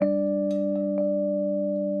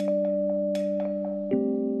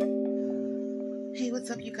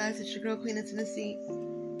What's up, you guys? It's your girl, Queen of Tennessee,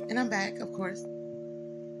 and I'm back, of course.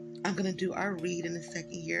 I'm going to do our read in a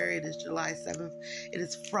second here. It is July 7th. It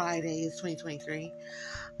is Friday. It's 2023.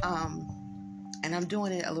 And I'm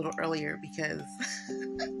doing it a little earlier because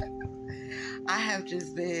I have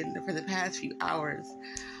just been, for the past few hours,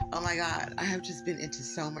 oh my God, I have just been into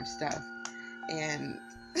so much stuff. And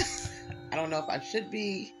I don't know if I should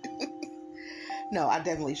be. No, I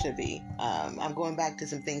definitely should be. I'm going back to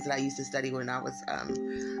some things that I used to study when I was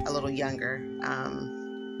a little younger,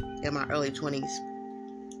 in my early 20s.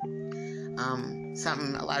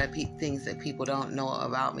 A lot of things that people don't know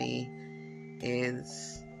about me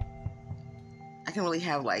is I can really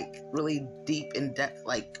have really deep, in-depth,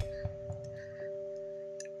 I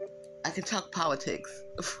can talk politics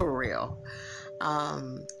for real.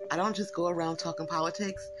 I don't just go around talking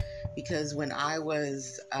politics because when I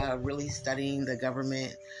was really studying the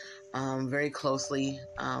government very closely,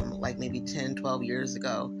 maybe 10, 12 years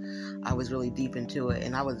ago, I was really deep into it,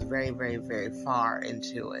 and I was very, very, very far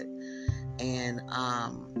into it. And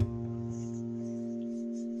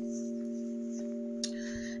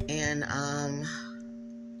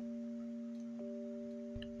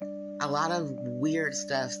a lot of weird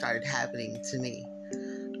stuff started happening to me.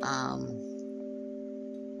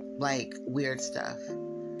 Weird stuff.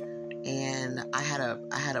 And I had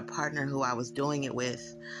a partner who I was doing it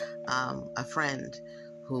with, a friend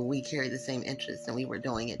who we carried the same interests, and we were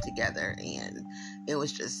doing it together, and it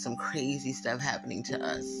was just some crazy stuff happening to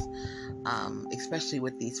us, especially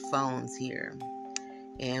with these phones here.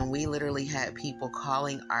 And we literally had people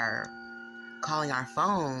calling our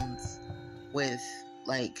phones with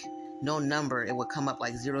no number. It would come up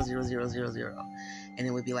 00000, and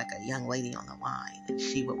it would be a young lady on the line, and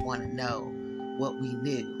she would want to know what we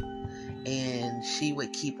knew, and she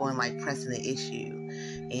would keep on pressing the issue.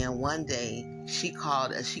 And one day she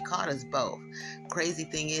called us both. Crazy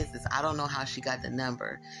thing is I don't know how she got the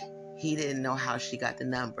number. He didn't know how she got the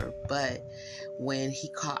number, but when he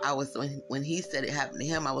called, when he said it happened to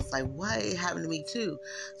him, I was like, what? It happened to me too.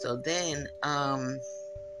 So then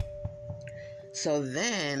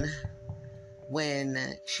when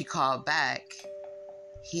she called back,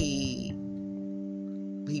 he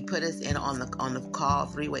put us in on the call,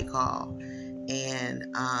 three-way call, and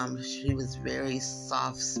she was very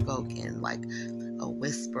soft-spoken, like a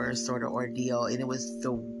whisper sort of ordeal, and it was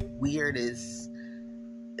the weirdest.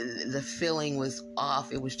 The feeling was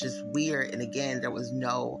off. It was just weird, and again, there was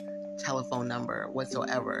no telephone number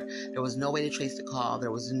whatsoever. There was no way to trace the call.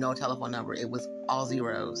 There was no telephone number. It was all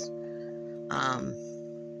zeros.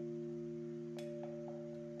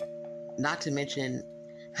 Not to mention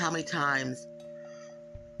how many times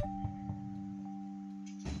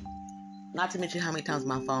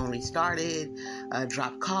my phone restarted,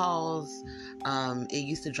 dropped calls. It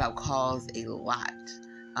used to drop calls a lot.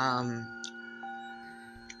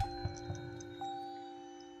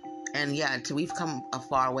 And yeah, we've come a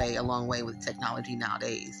long way with technology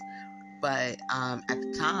nowadays. But at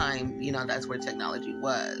the time, that's where technology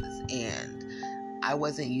was. And I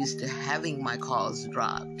wasn't used to having my calls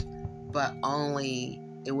dropped, but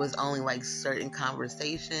it was only certain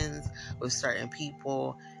conversations with certain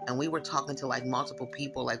people, and we were talking to multiple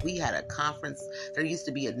people. We had a conference. There used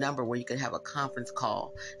to be a number where you could have a conference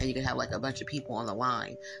call, and you could have a bunch of people on the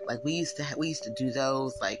line. We used to do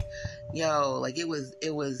those.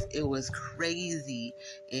 It was crazy,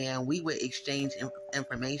 and we would exchange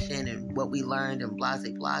information and what we learned and blase.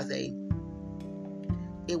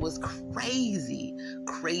 It was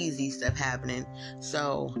crazy stuff happening.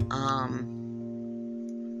 So,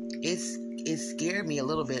 it scared me a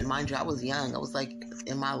little bit. Mind you, I was young. I was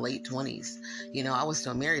in my late 20s. I was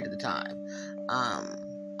still married at the time.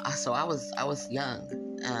 So I was young.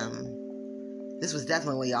 This was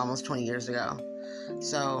definitely almost 20 years ago.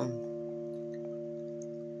 So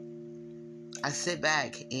I sit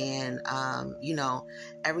back and,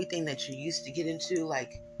 everything that you used to get into,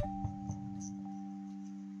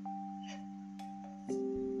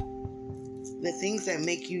 the things that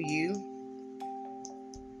make you you,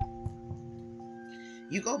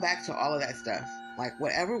 you go back to all of that stuff.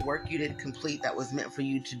 Whatever work you didn't complete that was meant for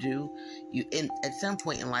you to do, at some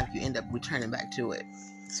point in life, you end up returning back to it.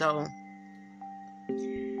 So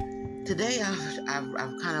today, I've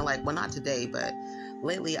kind of well, not today, but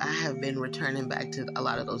lately I have been returning back to a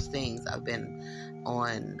lot of those things. I've been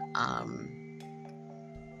on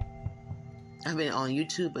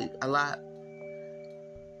YouTube a lot,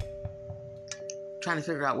 trying to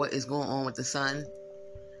figure out what is going on with the sun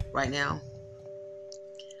right now.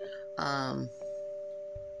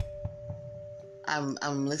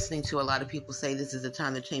 I'm listening to a lot of people say this is the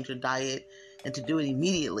time to change your diet and to do it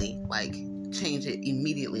immediately, like change it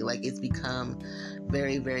immediately. Like it's become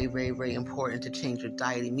very, very, very, very important to change your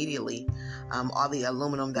diet immediately. All the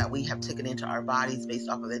aluminum that we have taken into our bodies based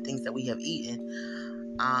off of the things that we have eaten,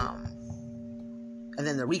 and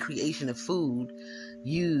then the recreation of food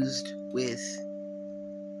used with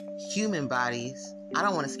human bodies. I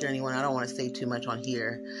don't want to scare anyone. I don't want to say too much on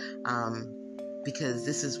here, because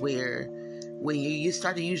this is where, when you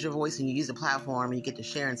start to use your voice and you use a platform and you get to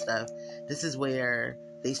share and stuff, this is where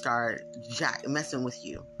they start messing with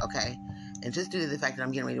you, okay? And just due to the fact that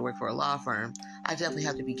I'm getting ready to work for a law firm, I definitely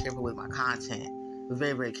have to be careful with my content.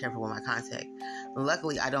 Very, very careful with my content.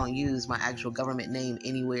 Luckily, I don't use my actual government name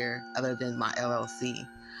anywhere other than my LLC.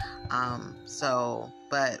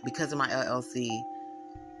 But because of my LLC,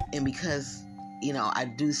 and because, I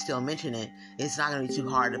do still mention it, it's not going to be too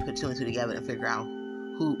hard to put two and two together and figure out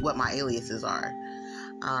what my aliases are.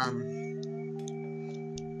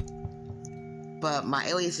 But my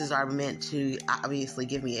aliases are meant to obviously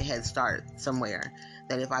give me a head start somewhere,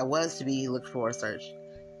 that if I was to be looked for a search,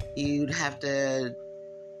 you'd have to,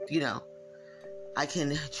 I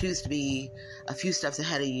can choose to be a few steps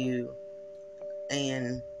ahead of you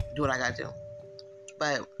and do what I got to do.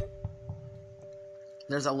 But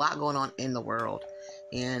there's a lot going on in the world,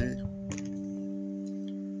 and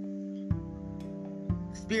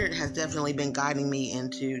Spirit has definitely been guiding me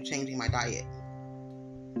into changing my diet.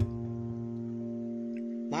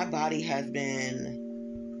 My body has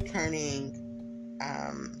been turning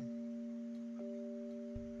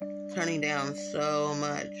down so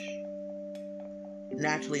much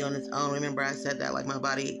naturally on its own. Remember I said that, like,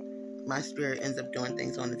 my spirit ends up doing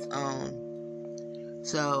things on its own.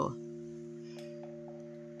 So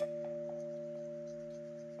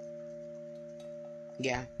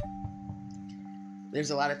yeah, there's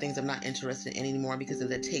a lot of things I'm not interested in anymore because of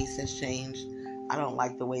the taste has changed. I don't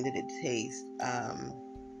like the way that it tastes.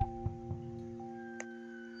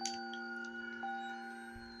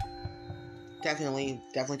 Definitely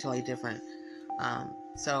totally different.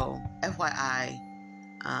 So FYI,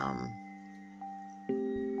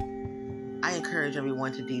 I encourage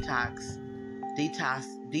everyone to detox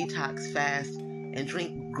fast, and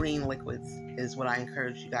drink green liquids is what I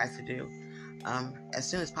encourage you guys to do. As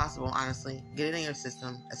soon as possible, honestly. Get it in your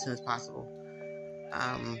system as soon as possible.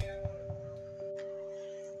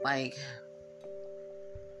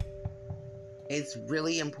 It's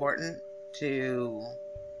really important to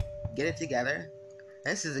get it together.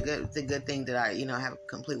 This is a good thing that I, have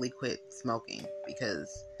completely quit smoking,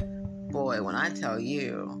 because boy, when I tell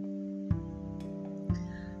you,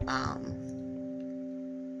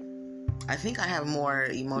 I think I have more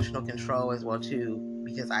emotional control as well too,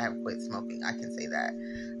 because I have quit smoking. I can say that.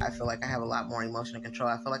 I feel like I have a lot more emotional control.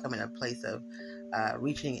 I feel like I'm in a place of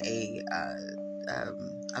reaching a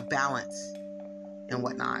balance and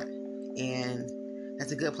whatnot, and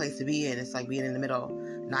that's a good place to be in. It's like being in the middle,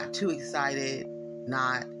 not too excited,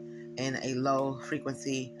 not in a low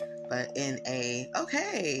frequency, but in a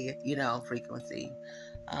okay, frequency.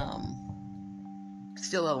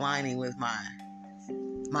 Still aligning with my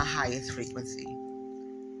highest frequency.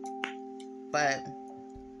 But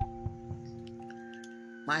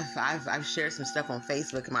I've shared some stuff on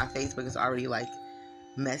Facebook, and my Facebook is already like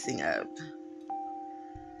messing up,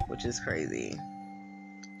 which is crazy.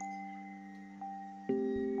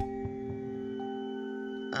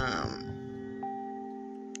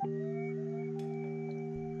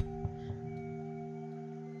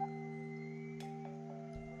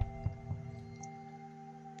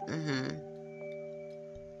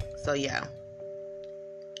 So yeah,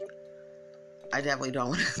 I definitely don't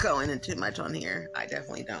want to go into too much on here. I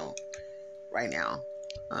definitely don't right now.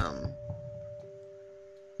 I'm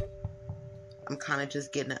kind of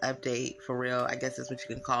just getting an update for real, I guess is what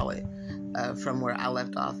you can call it, from where I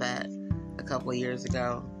left off at a couple of years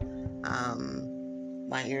ago.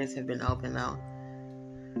 My ears have been open though.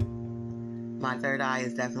 My third eye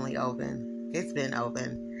is definitely open. It's been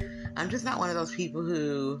open. I'm just not one of those people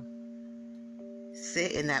who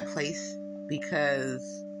sit in that place because,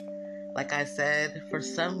 like I said, for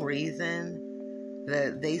some reason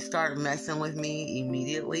that they start messing with me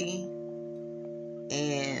immediately,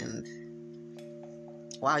 and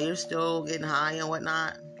while you're still getting high and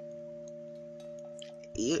whatnot,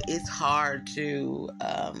 it's hard to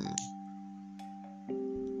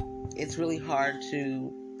it's really hard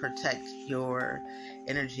to protect your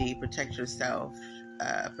energy, protect yourself,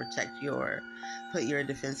 put your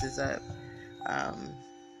defenses up.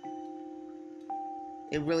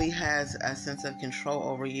 It really has a sense of control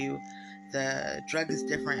over you. The drug is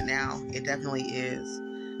different now. It definitely is.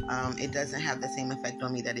 It doesn't have the same effect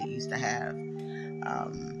on me that it used to have.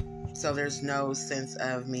 So there's no sense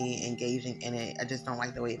of me engaging in it. I just don't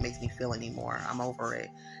like the way it makes me feel anymore. I'm over it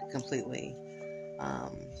completely.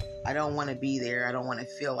 I don't want to be there. I don't want to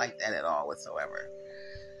feel like that at all whatsoever.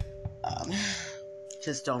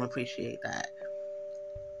 Just don't appreciate that.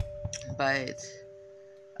 But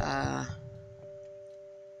I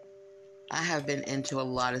have been into a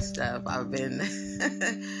lot of stuff. I've been,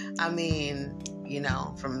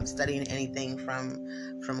 from studying anything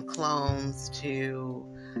from clones to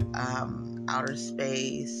outer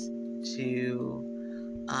space to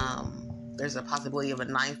there's a possibility of a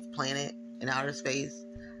ninth planet in outer space.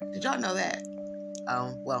 Did y'all know that?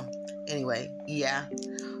 Well, anyway, yeah.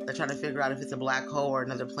 They're trying to figure out if it's a black hole or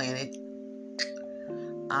another planet.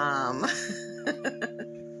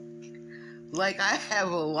 Like, I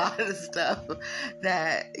have a lot of stuff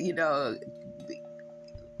that,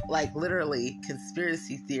 like literally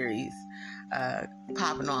conspiracy theories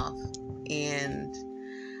popping off. And,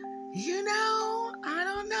 I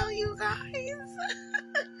don't know, you guys.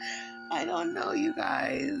 I don't know, you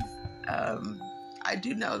guys. I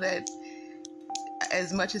do know that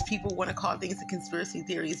as much as people want to call things conspiracy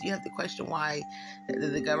theories, you have to question why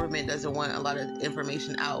the government doesn't want a lot of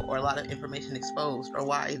information out or a lot of information exposed, or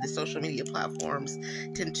why the social media platforms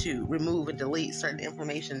tend to remove and delete certain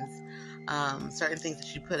informations. Certain things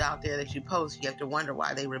that you put out there that you post, you have to wonder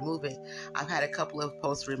why they remove it. I've had a couple of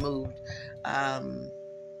posts removed.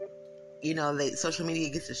 Social media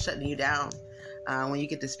gets to shutting you down when you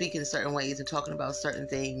get to speak in certain ways and talking about certain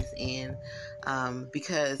things. And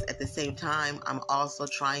because at the same time, I'm also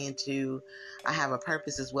I have a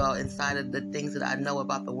purpose as well inside of the things that I know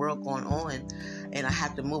about the world going on, and I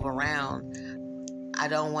have to move around. I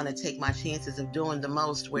don't want to take my chances of doing the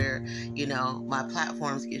most where, my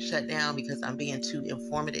platforms get shut down because I'm being too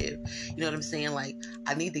informative. You know what I'm saying? Like,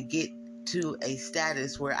 I need to get to a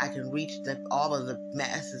status where I can reach all of the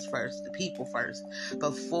masses first, the people first,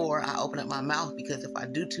 before I open up my mouth. Because if I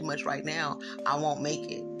do too much right now, I won't make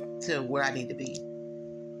it to where I need to be.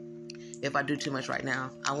 If I do too much right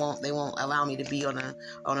now, they won't allow me to be on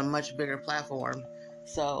a much bigger platform.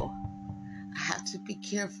 So I have to be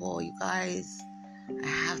careful, you guys. I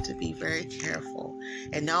have to be very careful.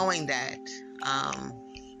 And knowing that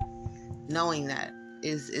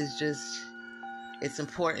is just, it's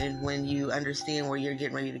important when you understand where you're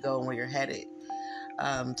getting ready to go and where you're headed,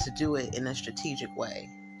 to do it in a strategic way.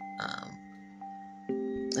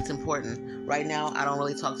 It's important. Right now, I don't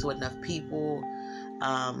really talk to enough people.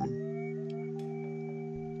 I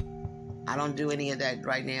don't do any of that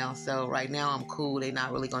right now. So right now I'm cool. They're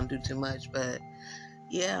not really going to do too much. But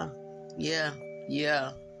yeah.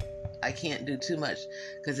 I can't do too much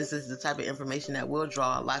because this is the type of information that will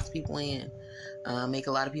draw lots of people in, make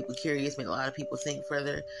a lot of people curious, make a lot of people think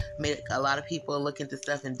further, make a lot of people look into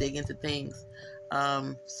stuff and dig into things.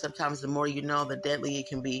 Sometimes the more you know, the deadlier it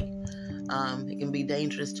can be. It can be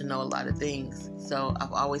dangerous to know a lot of things. So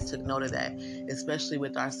I've always took note of that, especially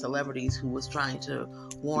with our celebrities who was trying to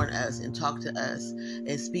warn us and talk to us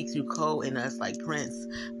and speak through code in us, like Prince,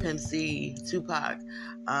 Pimp C, Tupac,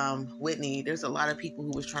 Whitney. There's a lot of people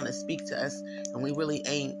who was trying to speak to us, and we really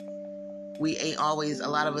ain't. We ain't always, a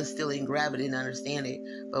lot of us still ain't grab it and understand it,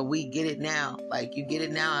 but we get it now. Like, you get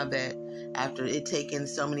it now, I bet, after it taking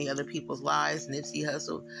so many other people's lives, Nipsey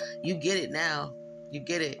Hussle. You get it now. You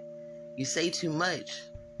get it. You say too much,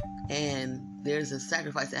 and there's a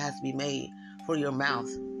sacrifice that has to be made for your mouth.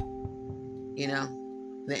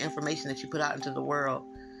 The information that you put out into the world,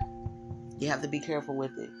 you have to be careful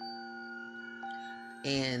with it.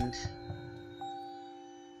 And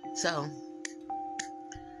so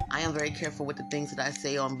I am very careful with the things that I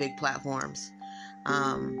say on big platforms.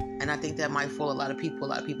 And I think that might fool a lot of people. A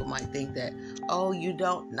lot of people might think that, oh, you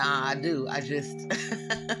don't? Nah, I do. I just,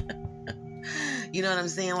 you know what I'm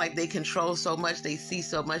saying? Like, they control so much, they see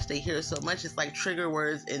so much, they hear so much. It's like trigger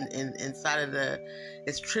words inside of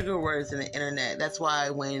it's trigger words in the internet. That's why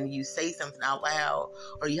when you say something out loud,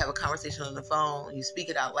 or you have a conversation on the phone, you speak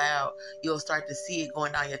it out loud, you'll start to see it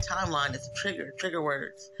going down your timeline. It's a trigger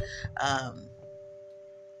words.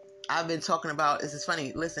 I've been talking about, this is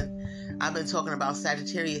funny, listen, I've been talking about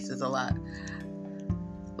Sagittarius a lot.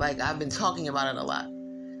 Like, I've been talking about it a lot.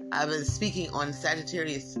 I've been speaking on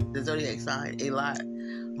Sagittarius, the zodiac sign, a lot.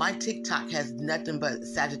 My TikTok has nothing but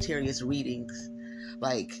Sagittarius readings.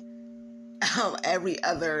 Like, every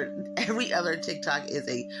other TikTok is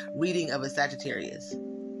a reading of a Sagittarius.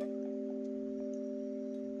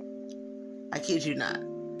 I kid you not.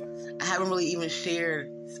 I haven't really even shared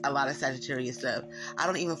a lot of Sagittarius stuff. I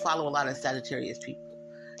don't even follow a lot of Sagittarius people.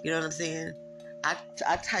 You know what I'm saying? I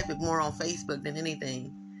type it more on Facebook than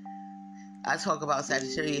anything. I talk about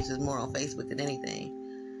Sagittarius more on Facebook than anything.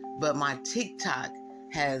 But my TikTok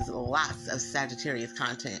has lots of Sagittarius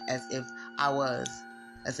content, as if I was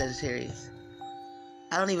a Sagittarius.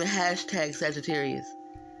 I don't even hashtag Sagittarius.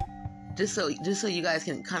 Just so you guys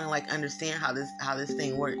can kind of like understand how this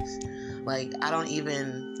thing works. Like I don't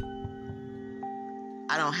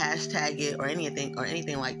hashtag it or anything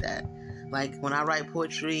like that. Like when I write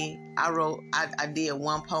poetry, I did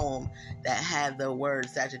one poem that had the word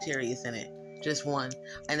Sagittarius in it, just one,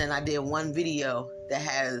 and then I did one video that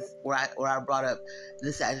has where I brought up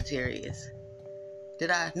the Sagittarius.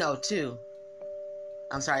 Did I? No, two.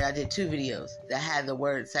 I'm sorry, I did two videos that had the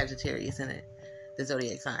word Sagittarius in it, the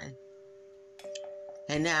zodiac sign.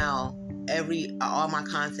 And now all my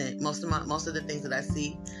content, most of the things that I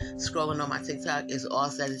see scrolling on my TikTok is all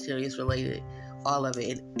Sagittarius related. All of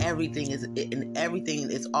it. And everything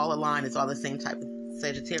it's all aligned. It's all the same type of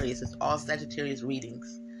Sagittarius. It's all Sagittarius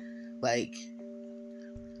readings. Like,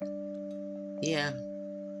 yeah.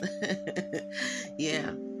 Yeah.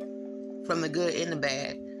 From the good and the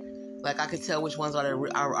bad. Like I could tell which ones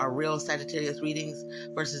are real Sagittarius readings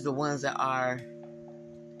versus the ones that are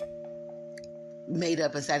made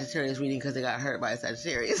up a Sagittarius reading because they got hurt by a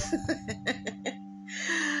Sagittarius.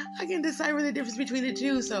 I can decipher the difference between the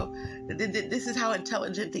two. So this is how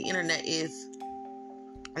intelligent the internet is.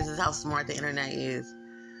 This is how smart the internet is.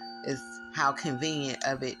 It's how convenient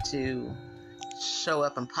of it to show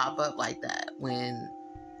up and pop up like that when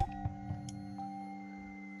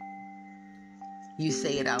you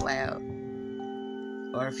say it out loud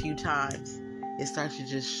or a few times. It starts to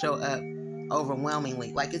just show up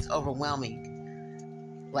overwhelmingly. Like it's overwhelming.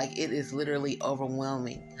 Like it is literally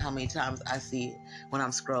overwhelming how many times I see it when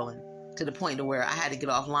I'm scrolling, to the point to where I had to get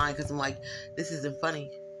offline because I'm like, this isn't funny.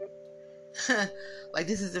 Like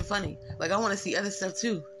this isn't funny. Like I want to see other stuff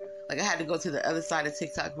too. Like I had to go to the other side of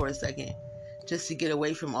TikTok for a second just to get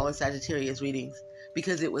away from all the Sagittarius readings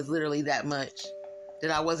because it was literally that much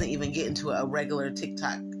that I wasn't even getting to a regular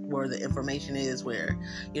TikTok where the information is, where,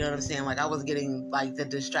 you know what I'm saying? Like I was getting, like, the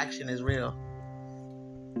distraction is real.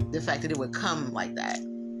 The fact that it would come like that.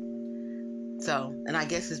 So, and I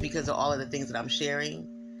guess it's because of all of the things that I'm sharing.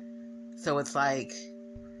 So it's like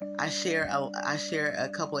I share a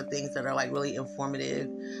couple of things that are like really informative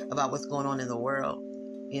about what's going on in the world.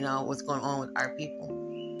 You know, what's going on with our people.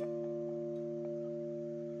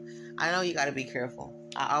 I know you got to be careful.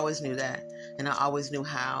 I always knew that. And I always knew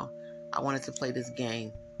how I wanted to play this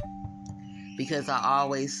game. Because I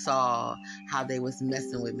always saw how they was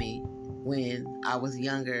messing with me when I was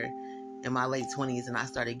younger, in my late 20s, and I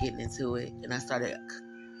started getting into it, and I started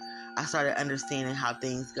understanding how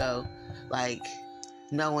things go, like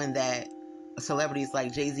knowing that celebrities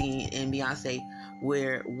like Jay-Z and Beyonce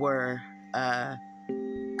were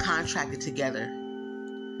contracted together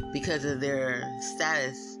because of their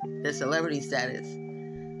status, their celebrity status.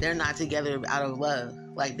 They're not together out of love.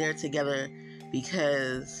 Like, they're together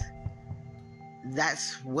because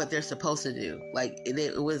that's what they're supposed to do. Like,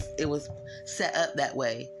 it was set up that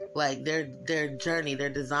way. Like, their journey, their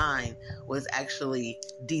design was actually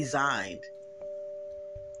designed.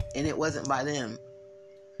 And it wasn't by them.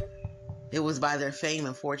 It was by their fame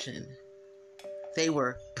and fortune. They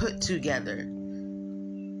were put together.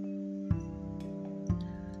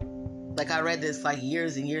 Like, I read this like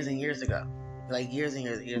years and years and years ago. Like, years and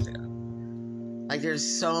years and years ago. Like, there's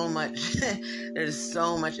so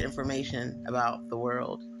much information about the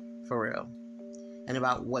world, for real. And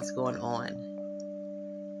about what's going on.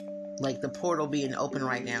 Like, the portal being open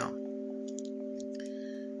right now.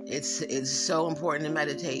 It's so important to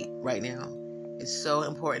meditate right now. It's so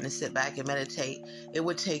important to sit back and meditate. It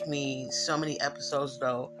would take me so many episodes,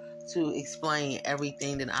 though, to explain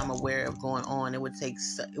everything that I'm aware of going on. It would take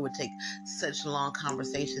such long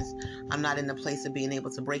conversations. I'm not in the place of being able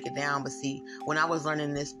to break it down. But see, when I was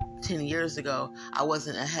learning this 10 years ago, I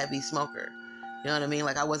wasn't a heavy smoker. You know what I mean?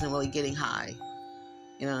 Like, I wasn't really getting high.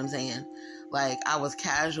 You know what I'm saying? Like, I was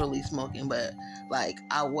casually smoking, but like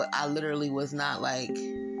I literally was not like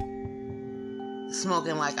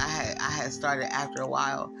smoking like I had started after a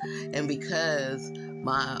while. And because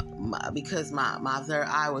my third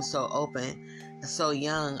eye was so open, so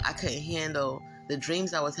young, I couldn't handle the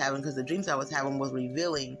dreams I was having, because the dreams I was having was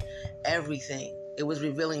revealing everything. It was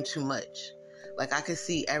revealing too much. Like, I could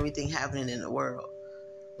see everything happening in the world.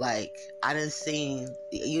 Like, I done seen,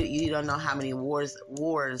 you don't know how many wars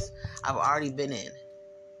I've already been in.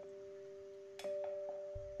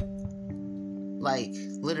 Like,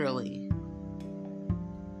 literally.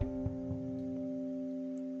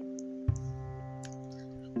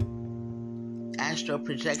 Astral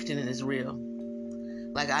projection is real.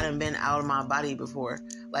 Like, I done been out of my body before.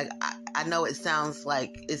 Like, I know it sounds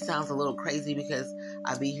a little crazy because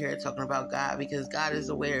I be here talking about God, because God is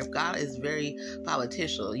aware. If God is very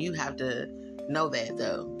political, you have to know that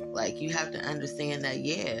though. Like, you have to understand that,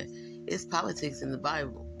 yeah, it's politics in the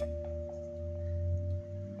Bible.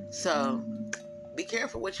 So be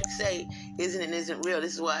careful what you say isn't and isn't real.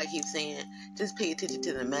 This is why I keep saying, just pay attention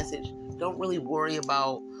to the message. Don't really worry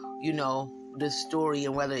about, the story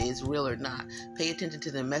and whether it's real or not. Pay attention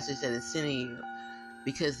to the message that it's sending you,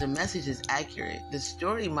 because the message is accurate. The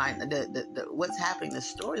story might, what's happening, the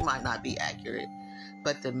story might not be accurate,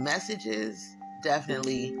 but the messages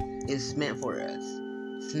definitely is meant for us.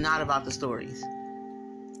 It's not about the stories.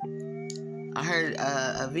 I heard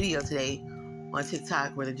a video today on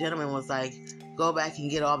TikTok where the gentleman was like, go back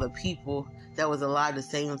and get all the people that was alive the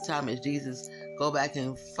same time as Jesus. Go back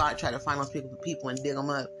and try to find those people and dig them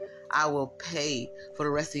up. I will pay for the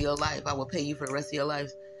rest of your life. I will pay you for the rest of your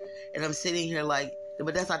life. And I'm sitting here like,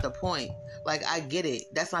 but that's not the point. Like, I get it.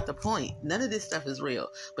 That's not the point. None of this stuff is real,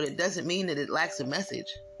 but it doesn't mean that it lacks a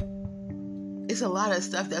message. It's a lot of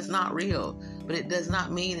stuff that's not real, but it does not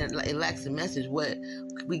mean that it lacks a message. What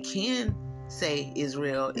we can say is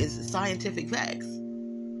real is scientific facts.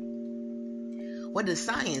 What does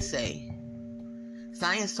science say?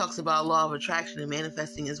 Science talks about law of attraction and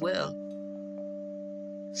manifesting as well.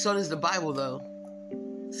 So does the Bible, though.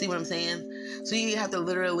 See what I'm saying? So you have to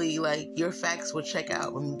literally, your facts will check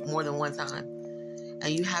out more than one time.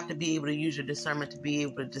 And you have to be able to use your discernment to be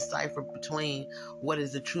able to decipher between what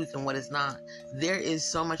is the truth and what is not. There is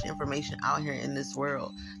so much information out here in this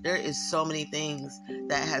world. There is so many things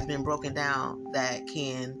that has been broken down that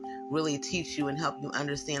can really teach you and help you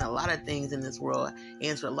understand a lot of things in this world,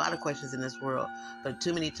 answer a lot of questions in this world. But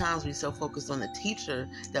too many times we're so focused on the teacher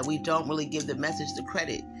that we don't really give the message the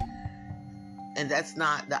credit. And that's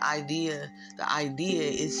not the idea. The idea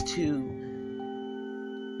is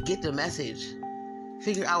to get the message.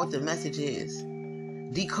 Figure out what the message is.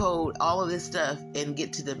 Decode all of this stuff and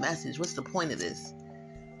get to the message. What's the point of this?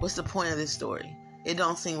 What's the point of this story? It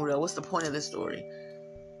don't seem real. What's the point of this story?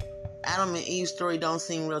 Adam and Eve's story don't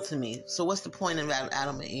seem real to me. So what's the point of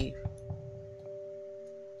Adam and Eve?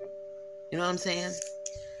 You know what I'm saying?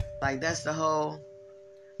 Like, that's the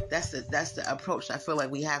approach I feel like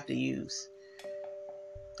we have to use.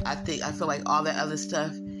 I feel like all that other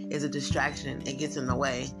stuff is a distraction. It gets in the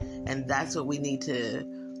way. And that's what we need to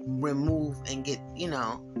remove and get,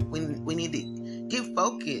 we need to get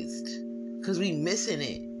focused, because we missing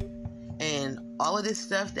it. And all of this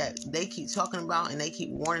stuff that they keep talking about and they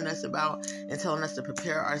keep warning us about and telling us to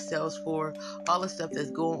prepare ourselves for, all the stuff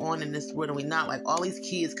that's going on in this world, and we not, like, all these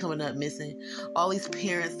kids coming up missing, all these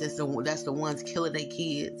parents that's the ones killing their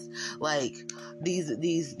kids, like these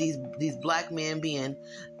black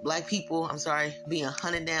people being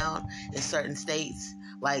hunted down in certain states,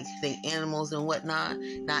 like they animals and whatnot,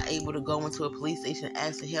 not able to go into a police station and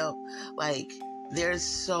ask for help. Like, there's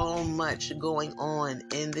so much going on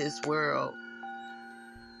in this world.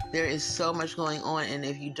 There is so much going on, and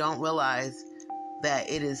if you don't realize that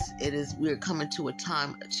we're coming to a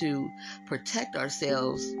time to protect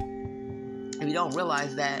ourselves, if you don't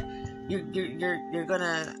realize that, you're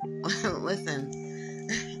gonna listen.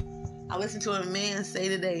 I listened to a man say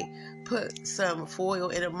today, put some foil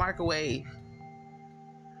in a microwave.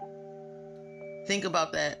 Think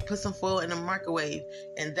about that. Put some foil in a microwave,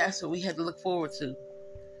 and that's what we had to look forward to.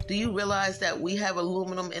 Do you realize that we have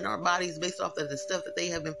aluminum in our bodies based off of the stuff that they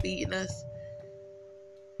have been feeding us?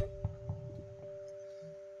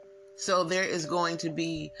 So there is going to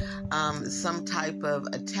be some type of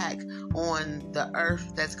attack on the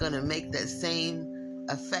earth that's going to make that same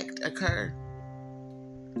effect occur.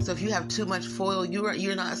 So if you have too much foil, you're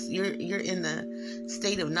in the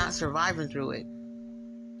state of not surviving through it.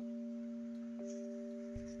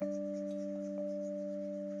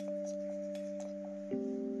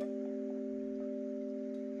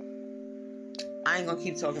 I ain't gonna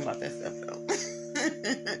keep talking about that stuff though,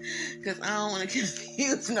 because I don't want to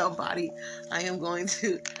confuse nobody. I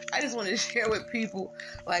just want to share with people,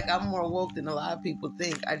 like, I'm more woke than a lot of people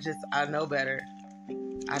think. I know better.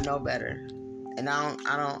 And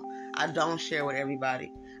I don't share with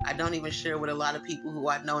everybody. I don't even share with a lot of people who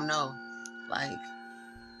I don't know. Like,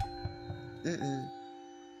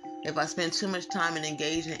 if I spend too much time and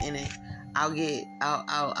engaging in it,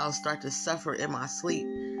 I'll start to suffer in my sleep.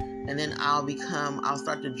 And then I'll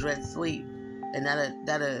start to dread sleep, and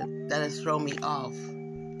that'll throw me off,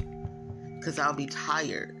 because I'll be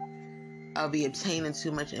tired. I'll be obtaining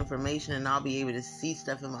too much information, and I'll be able to see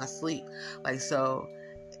stuff in my sleep. Like, so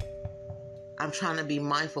I'm trying to be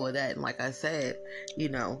mindful of that. And like I said,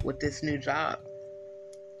 with this new job,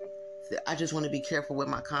 I just want to be careful with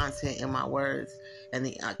my content and my words and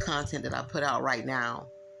the content that I put out right now.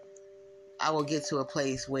 I will get to a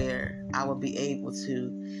place where I will be able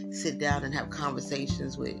to sit down and have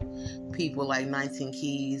conversations with people like 19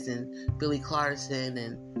 Keys and Billy Carson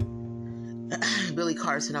and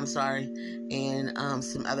and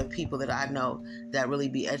some other people that I know that really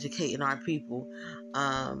be educating our people.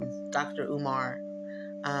 Dr. Umar.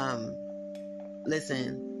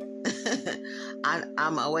 Listen,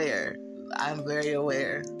 I'm aware. I'm very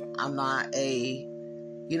aware. I'm not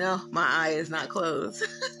my eye is not closed.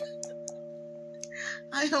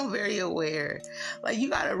 I am very aware. Like, you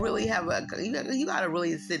gotta really you gotta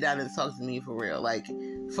really sit down and talk to me for real. Like,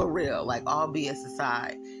 for real. Like, all BS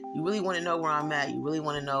aside. You really want to know where I'm at. You really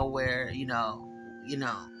want to know where,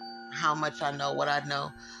 how much I know, what I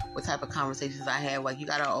know, what type of conversations I have. Like, you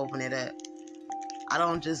gotta open it up. I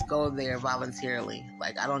don't just go there voluntarily.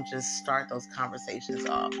 Like, I don't just start those conversations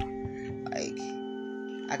off. Like,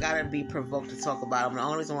 I gotta be provoked to talk about them. The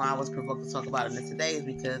only reason why I was provoked to talk about it today is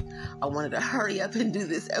because I wanted to hurry up and do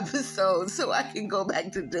this episode so I can go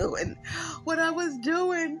back to doing what I was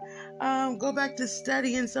doing. Go back to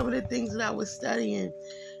studying some of the things that I was studying.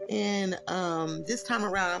 And this time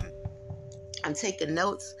around, I'm taking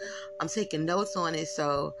notes. I'm taking notes on it.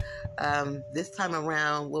 So this time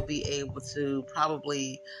around, we'll be able to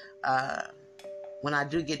probably... when I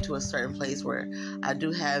do get to a certain place where I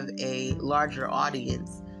do have a larger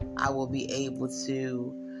audience, I will be able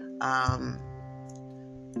to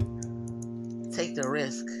take the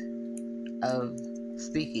risk of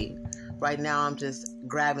speaking. Right now, I'm just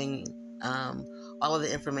grabbing all of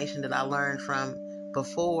the information that I learned from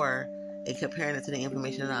before and comparing it to the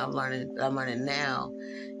information that I'm learning now,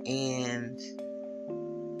 and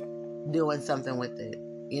doing something with it.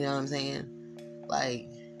 You know what I'm saying? Like,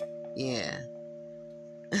 yeah.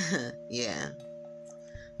 Yeah.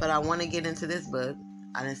 But I want to get into this book.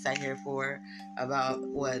 I done sat here for about,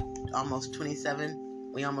 almost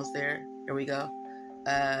 27? We almost there. Here we go.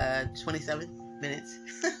 27 minutes.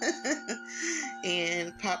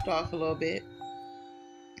 And popped off a little bit.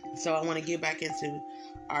 So I want to get back into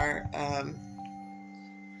our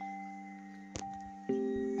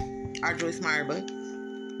Joyce Meyer book.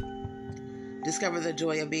 Discover the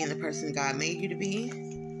joy of being the person God made you to be.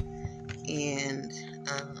 And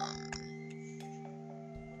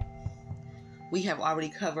we have already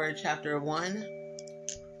covered chapter 1.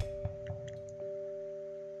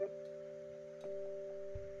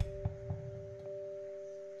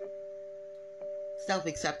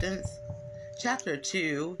 Self-acceptance. Chapter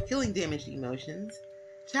 2, healing damaged emotions.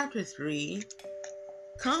 Chapter 3,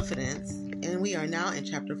 confidence. And we are now in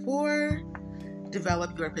chapter 4,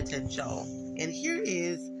 develop your potential. And here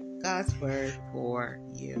is God's word for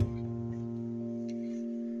you.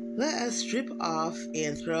 Let us strip off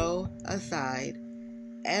and throw aside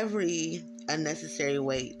every unnecessary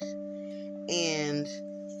weight and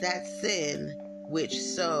that sin which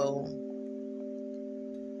so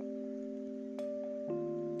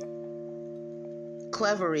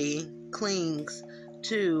cleverly clings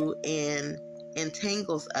to and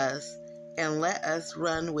entangles us, and let us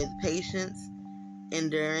run with patience,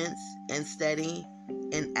 endurance, and steady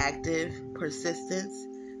and active persistence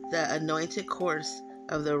the anointed course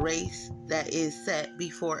of the race that is set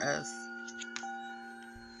before us.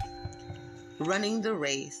 Running the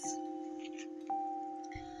race.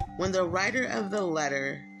 When the writer of the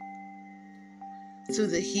letter to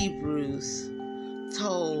the Hebrews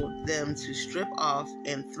told them to strip off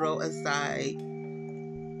and throw aside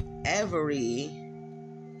every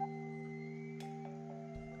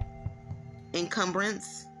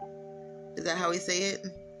encumbrance, is that how we say it?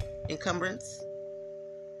 Encumbrance.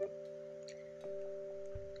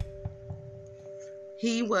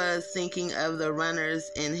 He was thinking of the runners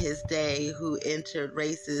in his day who entered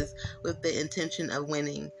races with the intention of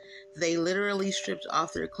winning. They literally stripped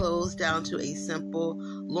off their clothes down to a simple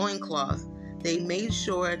loincloth. They made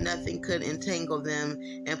sure nothing could entangle them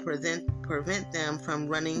and prevent them from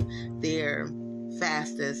running their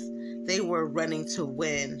fastest. They were running to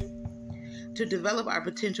win. To develop our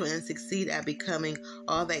potential and succeed at becoming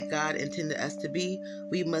all that God intended us to be,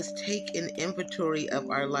 we must take an inventory of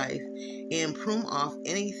our life and prune off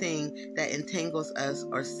anything that entangles us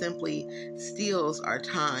or simply steals our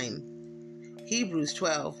time. Hebrews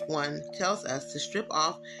 12:1 tells us to strip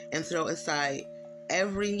off and throw aside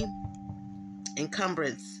every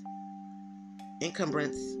encumbrance.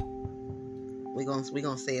 We're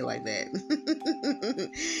gonna say it like that.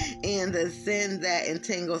 And the sin that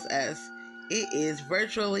entangles us. It is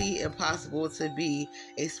virtually impossible to be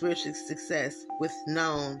a spiritual success with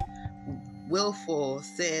known, willful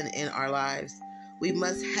sin in our lives. We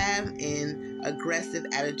must have an aggressive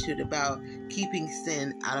attitude about keeping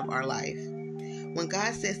sin out of our life. When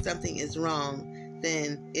God says something is wrong,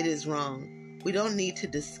 then it is wrong. We don't need to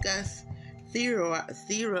discuss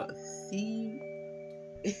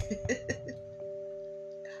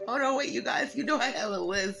Hold on, wait, you guys. You know I have a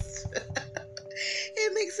list.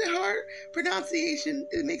 It makes it hard. Pronunciation,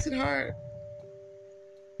 it makes it hard.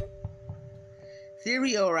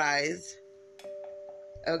 Theorize.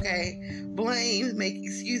 Okay? Blame, make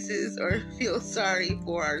excuses, or feel sorry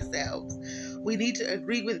for ourselves. We need to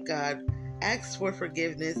agree with God, ask for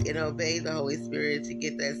forgiveness, and obey the Holy Spirit to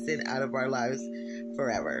get that sin out of our lives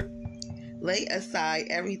forever. Lay aside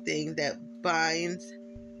everything that binds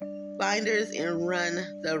and run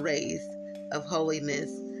the race of holiness,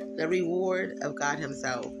 the reward of God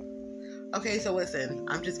Himself. Okay, so listen,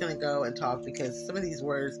 I'm just going to go and talk because some of these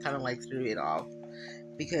words kind of like threw it off.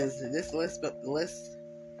 Because this list,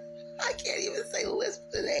 I can't even say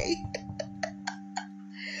list today.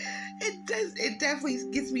 It definitely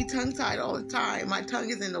gets me tongue-tied all the time. My tongue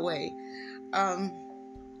is in the way. I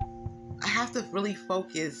have to really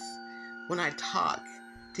focus when I talk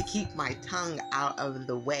to keep my tongue out of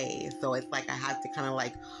the way. So it's like I have to kind of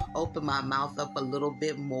like open my mouth up a little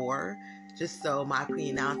bit more just so my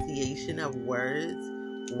pronunciation of words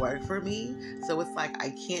work for me. So it's like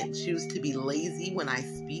I can't choose to be lazy when I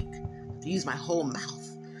speak, to use my whole mouth.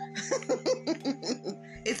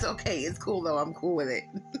 It's okay. It's cool though. I'm cool with it.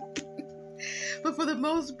 But for the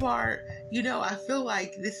most part, I feel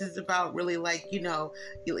like this is about really like,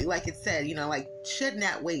 like it said, like shedding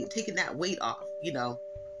that weight, taking that weight off,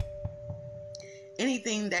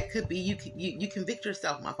 anything that could be, you convict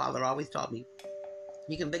yourself. My father always taught me,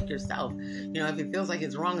 you convict yourself. If it feels like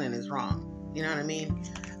it's wrong, then it's wrong. You know what I mean?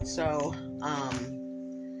 So,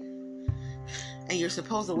 and you're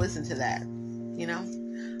supposed to listen to that,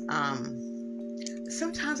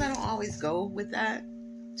 sometimes I don't always go with that,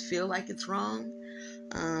 feel like it's wrong.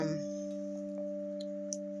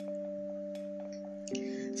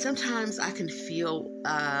 Sometimes I can feel,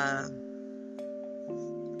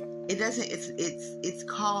 it's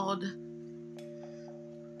called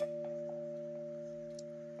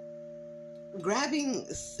grabbing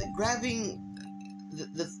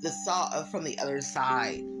the saw from the other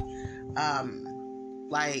side.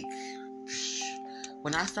 Like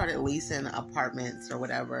when I started leasing apartments or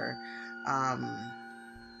whatever,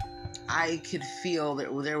 I could feel that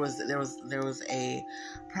there was a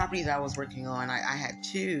property that I was working on. I had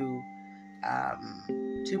two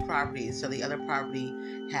properties. So the other property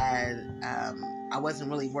had, I wasn't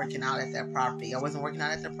really working out at that property. I was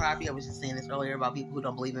just saying this earlier about people who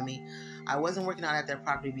don't believe in me. I wasn't working out at that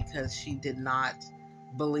property because she did not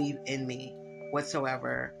believe in me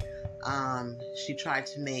whatsoever. She tried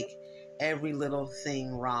to make every little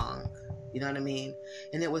thing wrong. You know what I mean?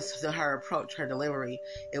 And it was her approach, her delivery.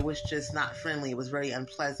 It was just not friendly. It was very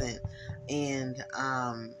unpleasant. And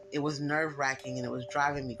it was nerve-wracking, and it was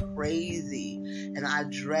driving me crazy. And I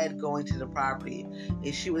dread going to the property.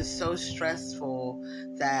 And she was so stressful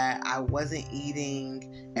that I wasn't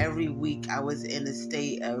eating. Every week I was in a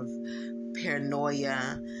state of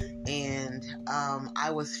paranoia, and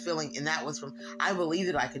I was feeling, and that was from, I believed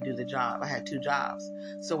that I could do the job. I had 2 jobs.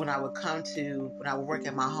 So when I would work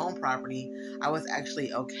at my home property, I was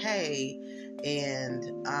actually okay,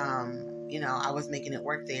 and I was making it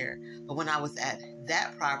work there. But when I was at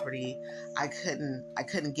that property, I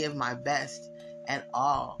couldn't give my best at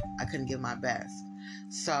all. I couldn't give my best.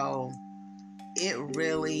 So it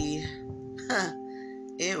really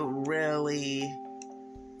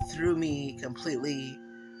threw me completely.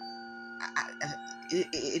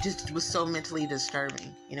 It just was so mentally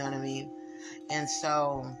disturbing. You know what I mean? And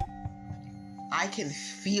so I can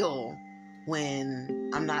feel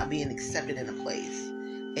when I'm not being accepted in a place,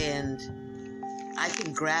 and I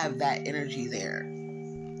can grab that energy there.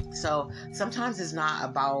 So sometimes it's not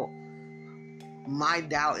about my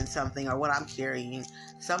doubt in something or what I'm carrying.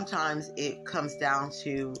 Sometimes it comes down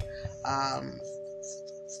to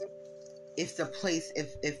if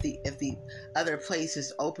the other place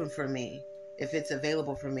is open for me, if it's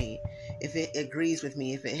available for me, if it agrees with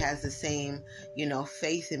me, if it has the same,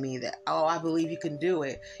 faith in me that, oh, I believe you can do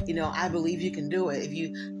it. I believe you can do it. If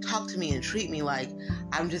you talk to me and treat me like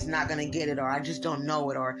I'm just not going to get it, or I just don't know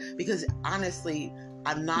it, or because honestly,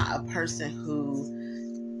 I'm not a person who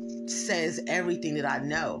says everything that I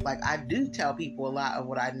know. Like, I do tell people a lot of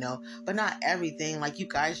what I know, but not everything. Like, you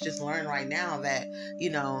guys just learned right now that,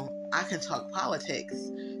 I can talk politics.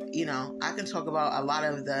 I can talk about a lot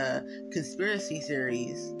of the conspiracy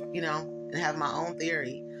theories, and have my own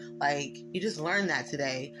theory. Like, you just learned that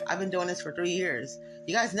today. I've been doing this for 3 years.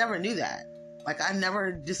 You guys never knew that. Like, I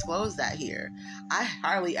never disclose that here. I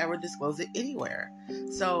hardly ever disclose it anywhere.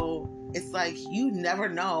 So it's like, you never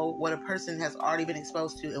know what a person has already been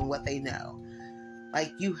exposed to and what they know.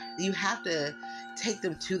 Like, you have to take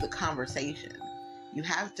them to the conversation. You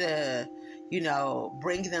have to,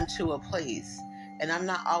 bring them to a place. And I'm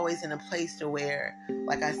not always in a place to where,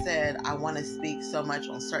 like I said, I want to speak so much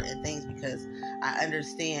on certain things because I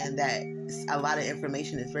understand that a lot of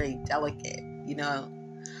information is very delicate,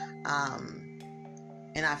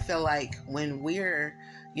 and I feel like when we're,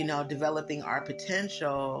 developing our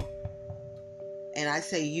potential, and I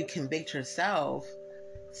say you convict yourself,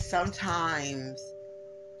 sometimes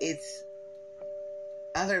it's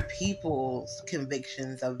other people's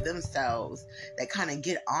convictions of themselves that kind of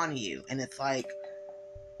get on you, and it's like,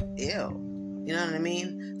 ew, you know what I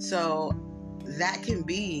mean? So that can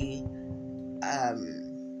be,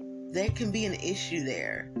 there can be an issue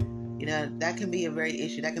there. That can be a very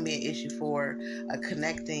issue. That can be an issue for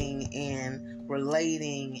connecting and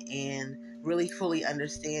relating and really fully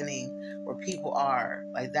understanding where people are.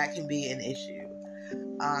 Like, that can be an issue.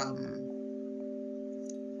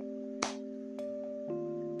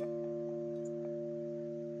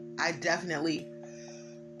 I definitely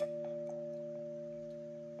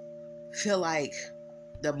feel like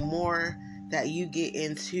the more that you get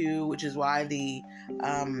into, which is why the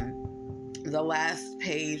last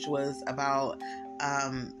page was about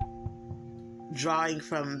drawing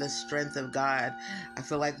from the strength of God. I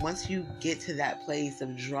feel like once you get to that place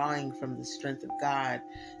of drawing from the strength of God,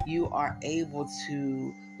 you are able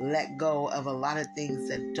to let go of a lot of things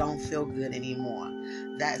that don't feel good anymore.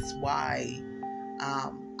 That's why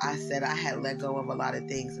I said I had let go of a lot of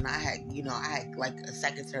things, and I had like a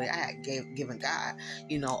secretary, I had given God,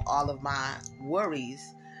 all of my worries,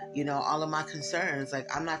 all of my concerns. Like,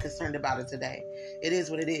 I'm not concerned about it today. It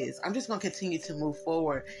is what it is. I'm just going to continue to move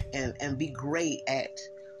forward and be great at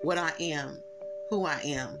what I am, who I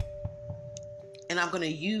am. And I'm going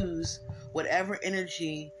to use whatever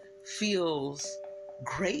energy feels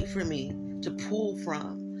great for me to pull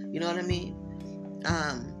from. You know what I mean?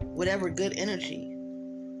 Whatever good energy,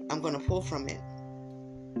 I'm going to pull from it.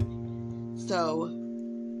 So,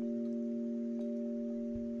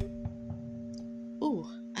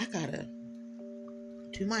 I gotta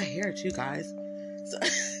do my hair too, guys. So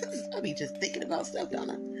I'll be just thinking about stuff, don't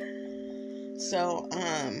I? So,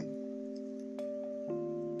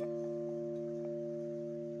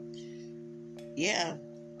 yeah,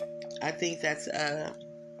 I think that's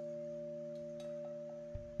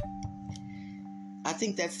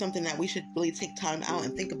something that we should really take time out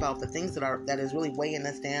and think about, the things that is really weighing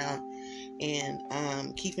us down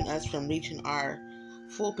and keeping us from reaching our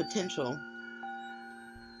full potential,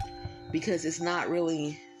 because it's not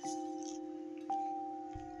really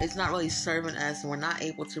serving us, and we're not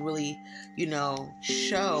able to really,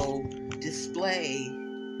 display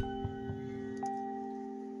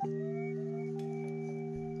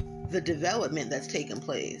the development that's taking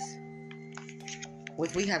place.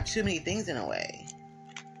 If we have too many things in a way.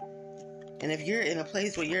 And if you're in a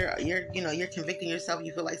place where you're convicting yourself,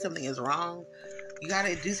 you feel like something is wrong, you got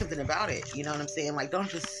to do something about it. You know what I'm saying? Like, don't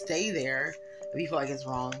just stay there if you feel like it's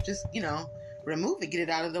wrong. Just, remove it, get it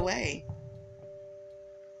out of the way.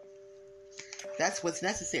 That's what's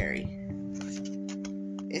necessary,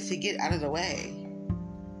 is to get out of the way.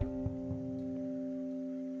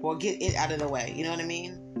 Or get it out of the way. You know what I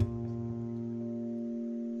mean?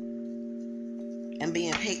 And being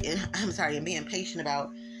impatient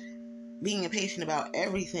about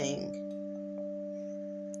everything,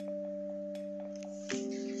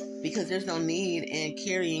 because there's no need in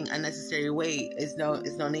carrying unnecessary weight. It's no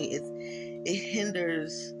need. It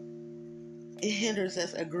hinders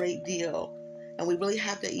us a great deal, and we really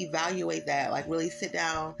have to evaluate that. Like, really sit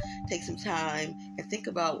down, take some time, and think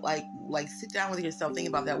about like sit down with yourself, think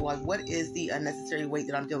about that. Well, like, what is the unnecessary weight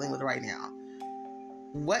that I'm dealing with right now?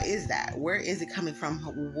 What is that? Where is it coming from?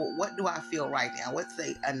 What do I feel right now? What's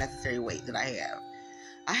the unnecessary weight that I have?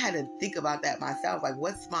 I had to think about that myself. Like,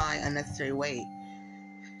 what's my unnecessary weight?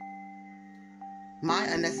 My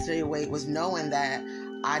unnecessary weight was knowing that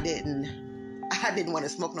I didn't want to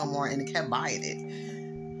smoke no more and kept buying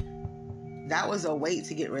it. That was a weight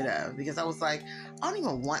to get rid of, because I was like, I don't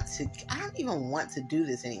even want to do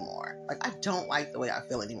this anymore. Like, I don't like the way I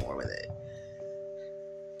feel anymore with it.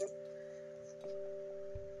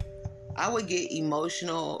 I would get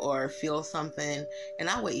emotional or feel something, and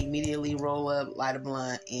I would immediately roll up, light a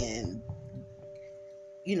blunt, and,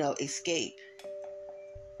 escape.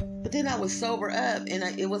 But then I would sober up,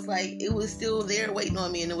 and it was like, it was still there waiting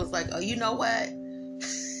on me, and it was like, oh, you know what?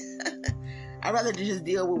 I'd rather just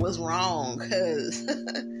deal with what's wrong, because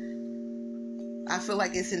I feel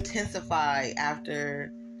like it's intensified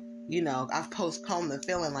after, I've postponed the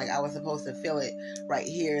feeling. Like I was supposed to feel it right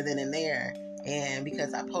here, then and there. And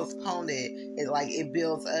because I postponed it, it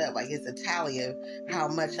builds up. Like it's a tally of how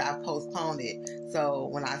much I've postponed it. So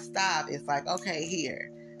when I stop, it's like, okay,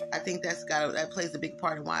 here. I think that plays a big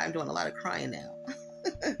part in why I'm doing a lot of crying now.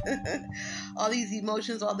 All these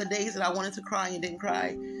emotions, all the days that I wanted to cry and didn't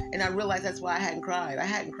cry. And I realized that's why I hadn't cried. I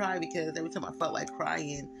hadn't cried because every time I felt like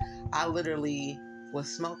crying, I literally was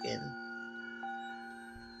smoking.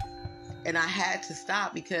 And I had to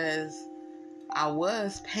stop because I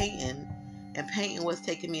was painting, and painting was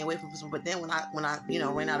taking me away from some. But then when I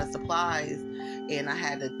ran out of supplies and I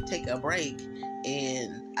had to take a break,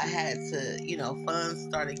 and I had to, funds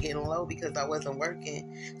started getting low because I wasn't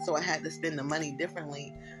working. So I had to spend the money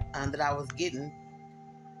differently that I was getting.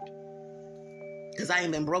 Because I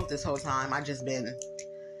ain't been broke this whole time. I just been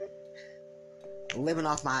living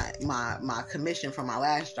off my commission from my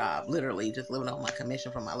last job. Literally just living off my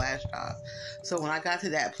commission from my last job. So when I got to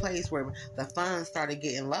that place where the funds started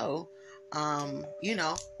getting low,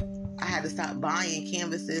 I had to stop buying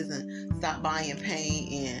canvases and stop buying paint,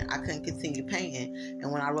 and I couldn't continue painting.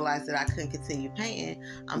 And when I realized that I couldn't continue painting,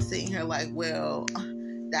 I'm sitting here like, well,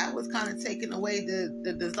 that was kind of taking away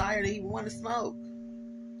the desire to even want to smoke.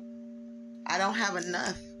 I don't have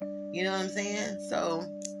enough. You know what I'm saying? So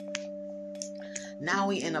now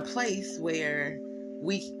we in a place where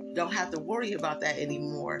we don't have to worry about that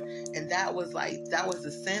anymore. And that was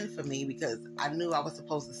a sin for me because I knew I was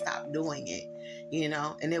supposed to stop doing it,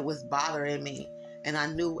 and it was bothering me. And I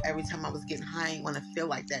knew every time I was getting high, I didn't want to feel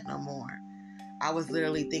like that no more. I was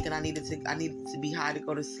literally thinking I needed to be high to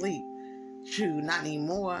go to sleep. Shoot, not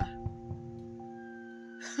anymore.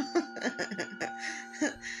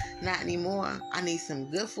 Not anymore. I need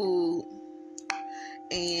some good food.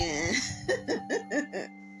 And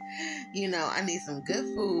I need some good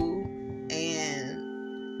food,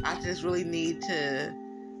 and I just really need to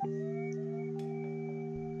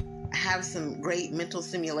have some great mental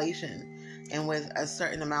stimulation. And with a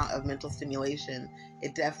certain amount of mental stimulation,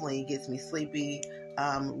 it definitely gets me sleepy.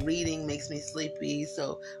 Reading makes me sleepy.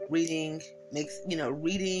 So reading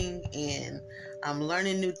and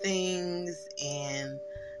learning new things, and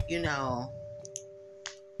it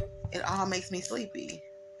all makes me sleepy.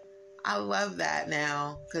 I love that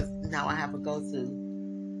now because now I have a go-to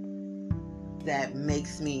that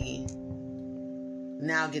makes me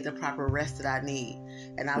now get the proper rest that I need.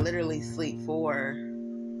 And I literally sleep for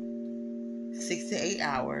 6 to 8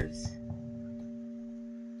 hours.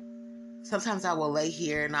 Sometimes I will lay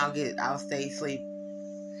here and I'll stay asleep.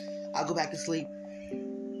 I'll go back to sleep.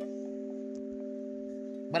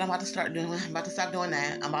 But I'm about to stop doing that.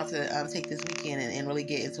 I'm about to take this weekend and really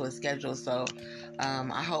get into a schedule. So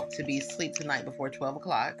I hope to be asleep tonight before 12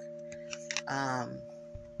 o'clock. I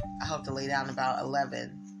hope to lay down about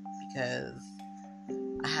 11 because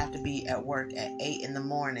I have to be at work at 8 in the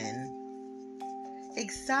morning.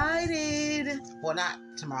 Excited! Well, not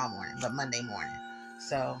tomorrow morning, but Monday morning.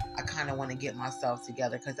 So I kind of want to get myself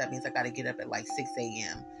together because that means I got to get up at like 6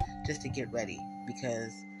 a.m. just to get ready,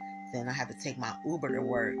 because then I have to take my Uber to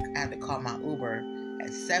work. I have to call my Uber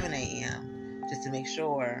at 7 a.m. just to make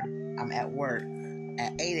sure I'm at work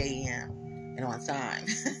at 8 a.m. and on time.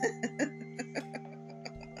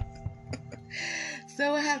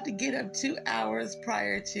 So I have to get up 2 hours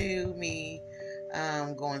prior to me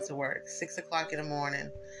going to work, 6 o'clock in the morning.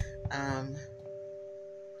 I'm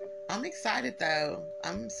excited though.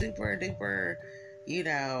 I'm super duper,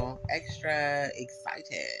 extra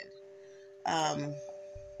excited.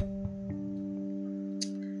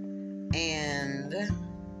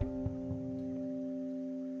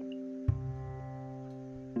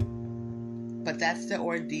 But that's the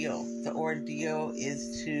ordeal. The ordeal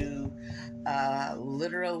is to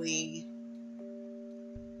literally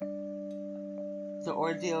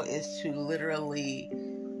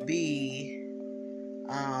be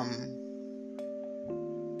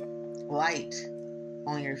light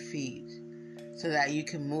on your feet so that you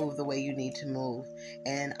can move the way you need to move.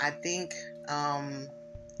 And I think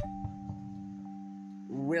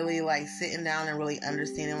really like sitting down and really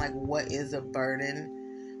understanding like what is a burden,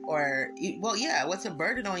 what's a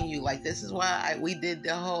burden on you? Like, this is why we did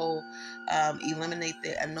the whole eliminate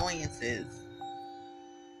the annoyances.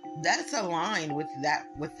 That's aligned with that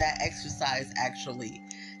exercise. Actually,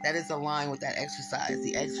 that is aligned with that exercise.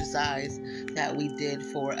 The exercise that we did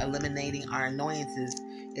for eliminating our annoyances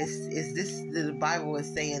is this. The Bible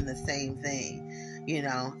is saying the same thing.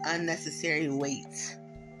 Unnecessary weight.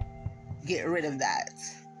 Get rid of that.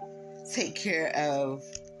 Take care of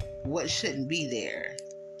what shouldn't be there.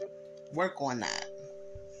 Work on that.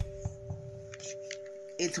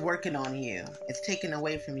 it's working on you. It's taken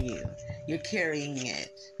away from you. You're carrying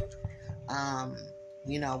it. Um,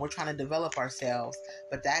 we're trying to develop ourselves,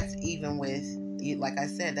 but that's even with, like I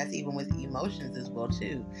said, that's even with emotions as well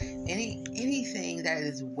too. Anything that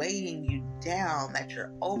is weighing you down, that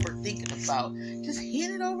you're overthinking about, just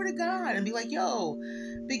hand it over to God and be like, yo,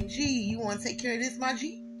 Big G, you want to take care of this, my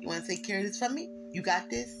G? You want to take care of this for me? You got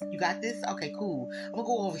this? You got this? Okay, cool. I'm going to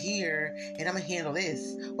go over here and I'm going to handle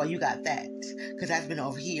this while you got that. Because that's been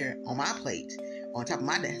over here on my plate, on top of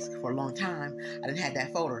my desk for a long time. I didn't have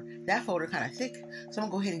that folder. That folder kind of thick. So I'm going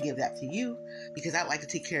to go ahead and give that to you because I like to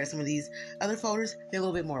take care of some of these other folders. They're a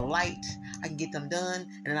little bit more light. I can get them done.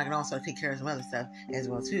 And then I can also take care of some other stuff as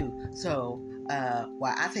well too. So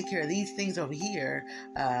while I take care of these things over here,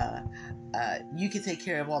 you can take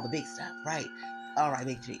care of all the big stuff, right? All right,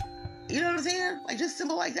 Big G. You know what I'm saying? Like, just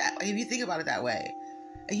simple like that. Like, if you think about it that way,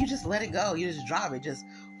 and you just let it go, you just drop it, just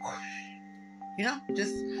whoosh,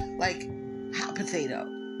 just like hot potato.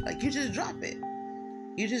 Like, you just drop it.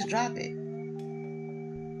 You just drop it.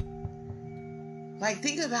 Like,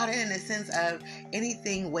 think about it in the sense of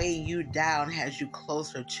anything weighing you down has you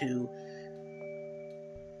closer to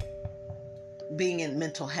being in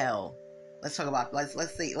mental hell. Let's talk about, let's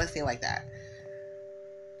say it like that.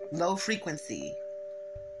 Low frequency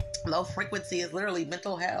is literally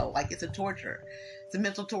mental hell. Like, it's a torture. It's a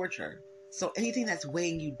mental torture. So anything that's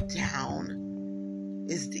weighing you down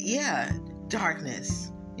is,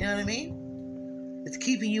 darkness. You know what I mean? It's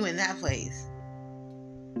keeping you in that place.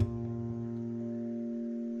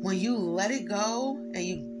 When you let it go and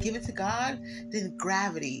you give it to God, then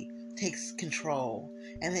gravity takes control.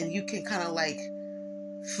 And then you can kind of like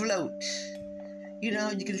float. You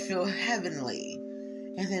can feel heavenly.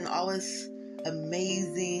 And then all this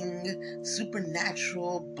amazing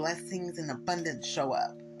supernatural blessings and abundance show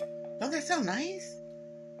up. Don't that sound nice?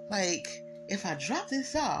 Like, if I drop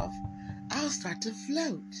this off, I'll start to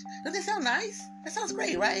float. Don't that sound nice? That sounds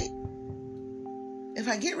great, right? If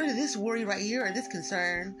I get rid of this worry right here, or this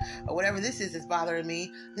concern, or whatever this is that's bothering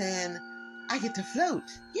me, then I get to float.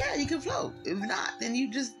 Yeah, you can float. If not, then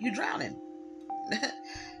you're drowning.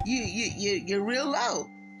 You're real low.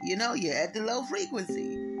 You're at the low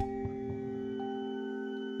frequency.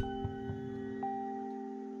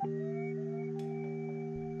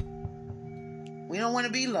 We don't want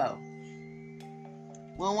to be low.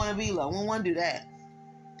 We don't want to be low. We don't want to do that.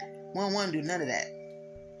 We don't want to do none of that.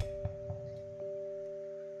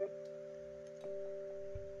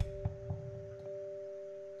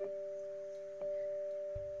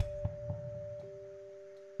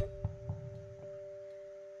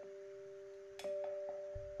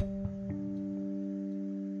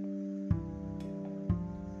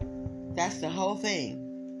 That's the whole thing.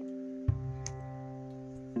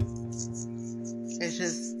 It's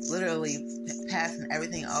just literally passing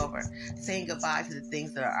everything over, saying goodbye to the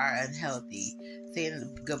things that are unhealthy,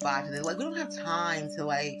 saying goodbye to like, we don't have time to,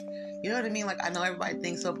 like, you know what I mean? Like, I know everybody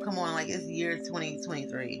thinks so, but come on, like, it's year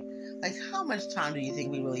 2023. Like, how much time do you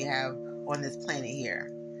think we really have on this planet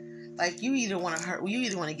here? Like, you either want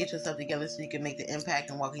to get yourself together so you can make the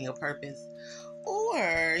impact and walk in your purpose,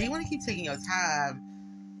 or you want to keep taking your time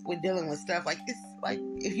with dealing with stuff. Like, it's like,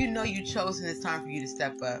 if you know you're chosen, it's time for you to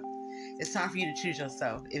step up. It's time for you to choose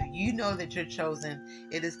yourself. If you know that you're chosen,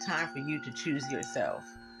 it is time for you to choose yourself.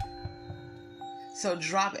 So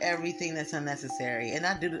drop everything that's unnecessary. And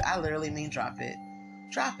I literally mean drop it.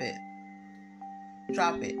 Drop it.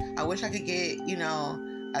 Drop it. I wish I could get,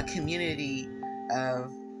 a community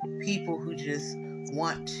of people who just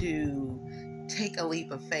want to take a leap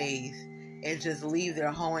of faith and just leave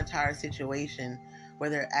their whole entire situation where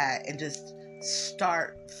they're at and just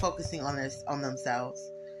start focusing on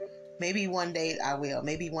themselves. Maybe one day I will.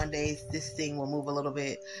 Maybe one day this thing will move a little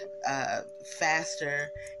bit faster,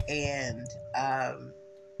 and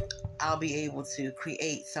I'll be able to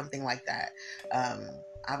create something like that.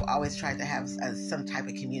 I've always tried to have some type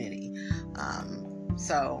of community.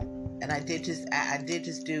 And I did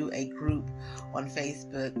just do a group on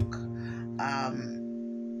Facebook,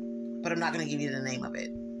 but I'm not going to give you the name of it.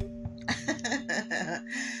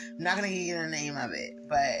 I'm not going to give you the name of it,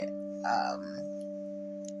 but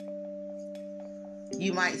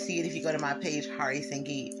you might see it if you go to my page, Hari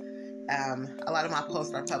Sangeet. A lot of my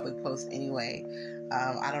posts are public posts anyway.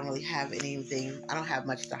 I don't really have anything. I don't have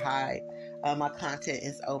much to hide. My content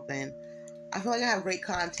is open. I feel like I have great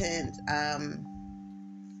content.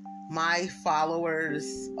 My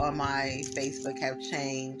followers on my Facebook have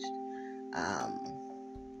changed.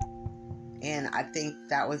 And I think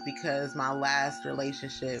that was because my last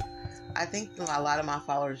relationship, I think a lot of my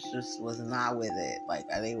followers just was not with it. Like,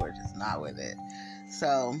 they were just not with it.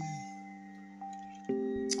 So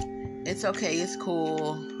it's okay. It's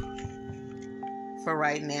cool for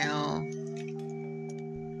right now.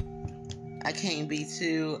 I can't be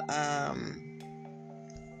too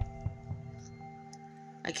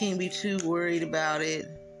worried about it.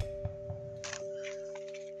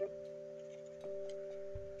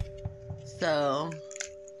 So,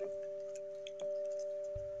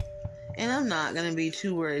 and I'm not gonna be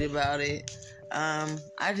too worried about it.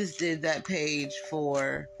 I just did that page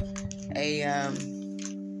for a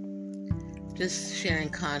just sharing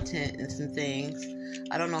content and some things.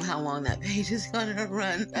 I don't know how long that page is gonna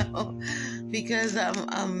run though, because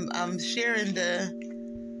I'm sharing the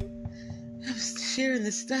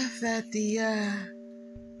stuff that the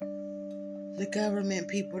government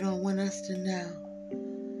people don't want us to know.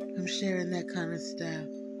 I'm sharing that kind of stuff.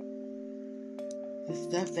 The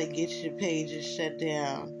stuff that gets your pages shut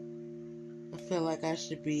down. I feel like I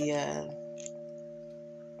should be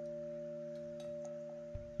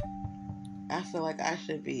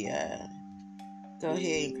go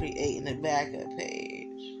ahead and creating a backup page.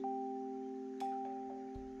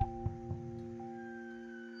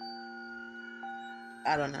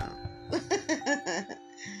 I don't know.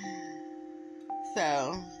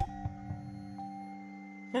 So,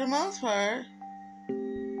 for the most part,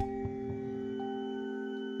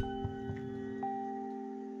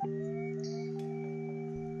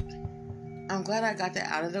 I'm glad I got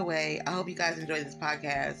that out of the way. I hope you guys enjoyed this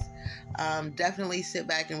podcast. Definitely sit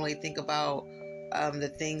back and really think about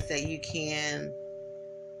the things that you can,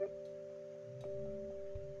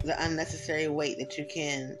 the unnecessary weight that you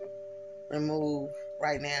can remove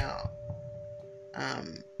right now.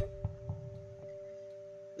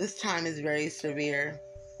 This time is very severe.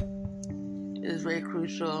 It is very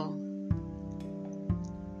crucial.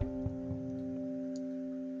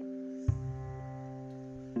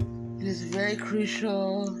 It is very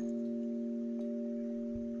crucial.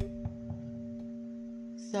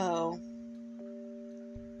 So,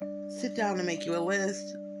 sit down and make you a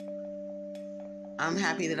list. I'm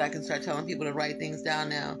happy that I can start telling people to write things down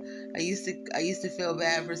now. I used to feel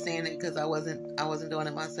bad for saying it because I wasn't doing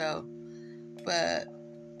it myself. But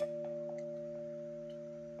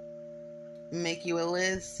make you a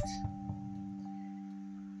list.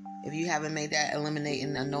 If you haven't made that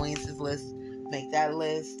eliminating annoyances list, make that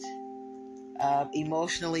list.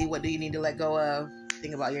 Emotionally, what do you need to let go of?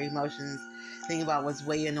 Think about your emotions. Think about what's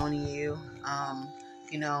weighing on you. A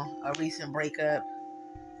recent breakup.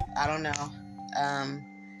 I don't know.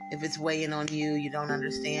 If it's weighing on you, you don't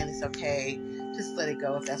understand. It's okay. Just let it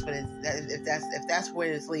go. If that's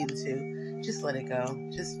where it's leading to, just let it go.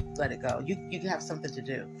 Just let it go. You have something to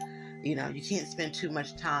do. You can't spend too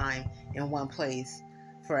much time in one place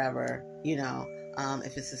forever.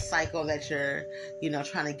 If it's a cycle that you're,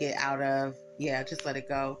 trying to get out of, just let it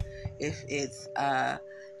go. If it's,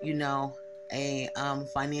 a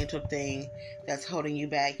financial thing that's holding you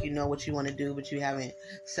back, what you want to do, but you haven't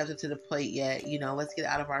stepped up to the plate yet. Let's get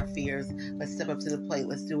out of our fears. Let's step up to the plate.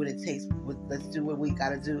 Let's do what it takes. Let's do what we got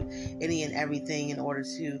to do, any and everything, in order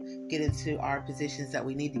to get into our positions that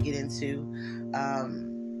we need to get into.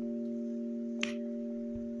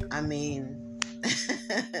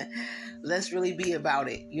 Let's really be about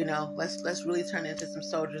it. Let's really turn into some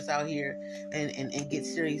soldiers out here and get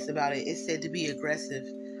serious about it. It's said to be aggressive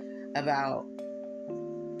about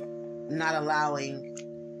not allowing,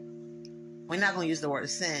 we're not going to use the word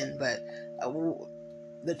sin, but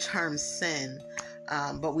the term sin,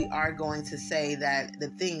 but we are going to say that the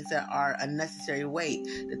things that are unnecessary weight,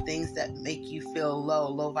 the things that make you feel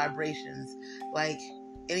low vibrations, like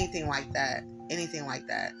anything like that,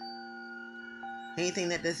 anything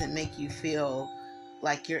that doesn't make you feel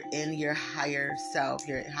like you're in your higher self,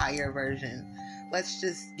 your higher version. Let's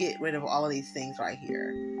just get rid of all of these things right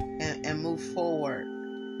here and move forward.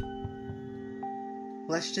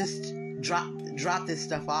 Let's just drop this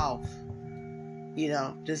stuff off.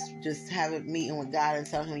 Just have a meeting with God and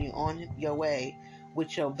tell him you're on your way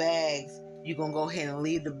with your bags. You're going to go ahead and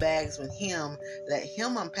leave the bags with him. Let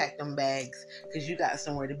him unpack them bags, because you got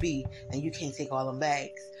somewhere to be and you can't take all them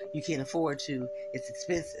bags. You can't afford to. It's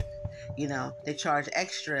expensive. They charge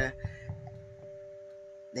extra.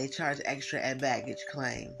 They charge extra at baggage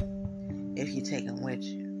claim if you take them with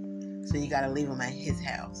you. So you got to leave them at his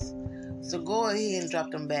house. So go ahead and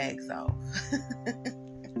drop them bags off.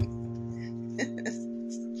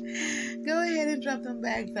 Go ahead and drop them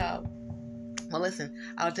bags off. Well, listen,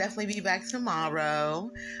 I'll definitely be back tomorrow,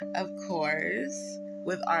 of course,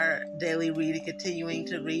 with our daily reading, continuing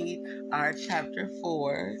to read our chapter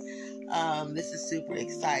 4. This is super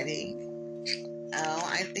exciting.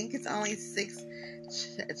 I think it's only six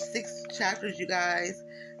chapters, you guys.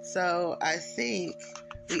 So I think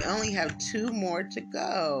We only have 2 more to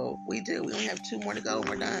go. We do. We only have 2 more to go and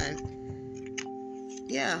we're done.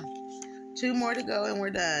 Yeah. 2 more to go and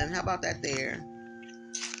we're done. How about that there?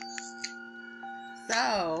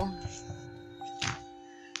 So,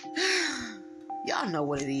 y'all know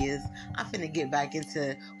what it is. I'm finna get back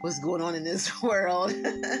into what's going on in this world.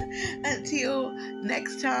 Until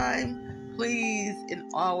next time, please and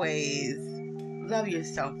always love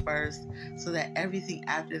yourself first so that everything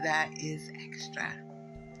after that is extra.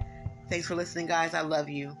 Thanks for listening, guys. I love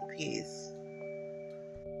you. Peace.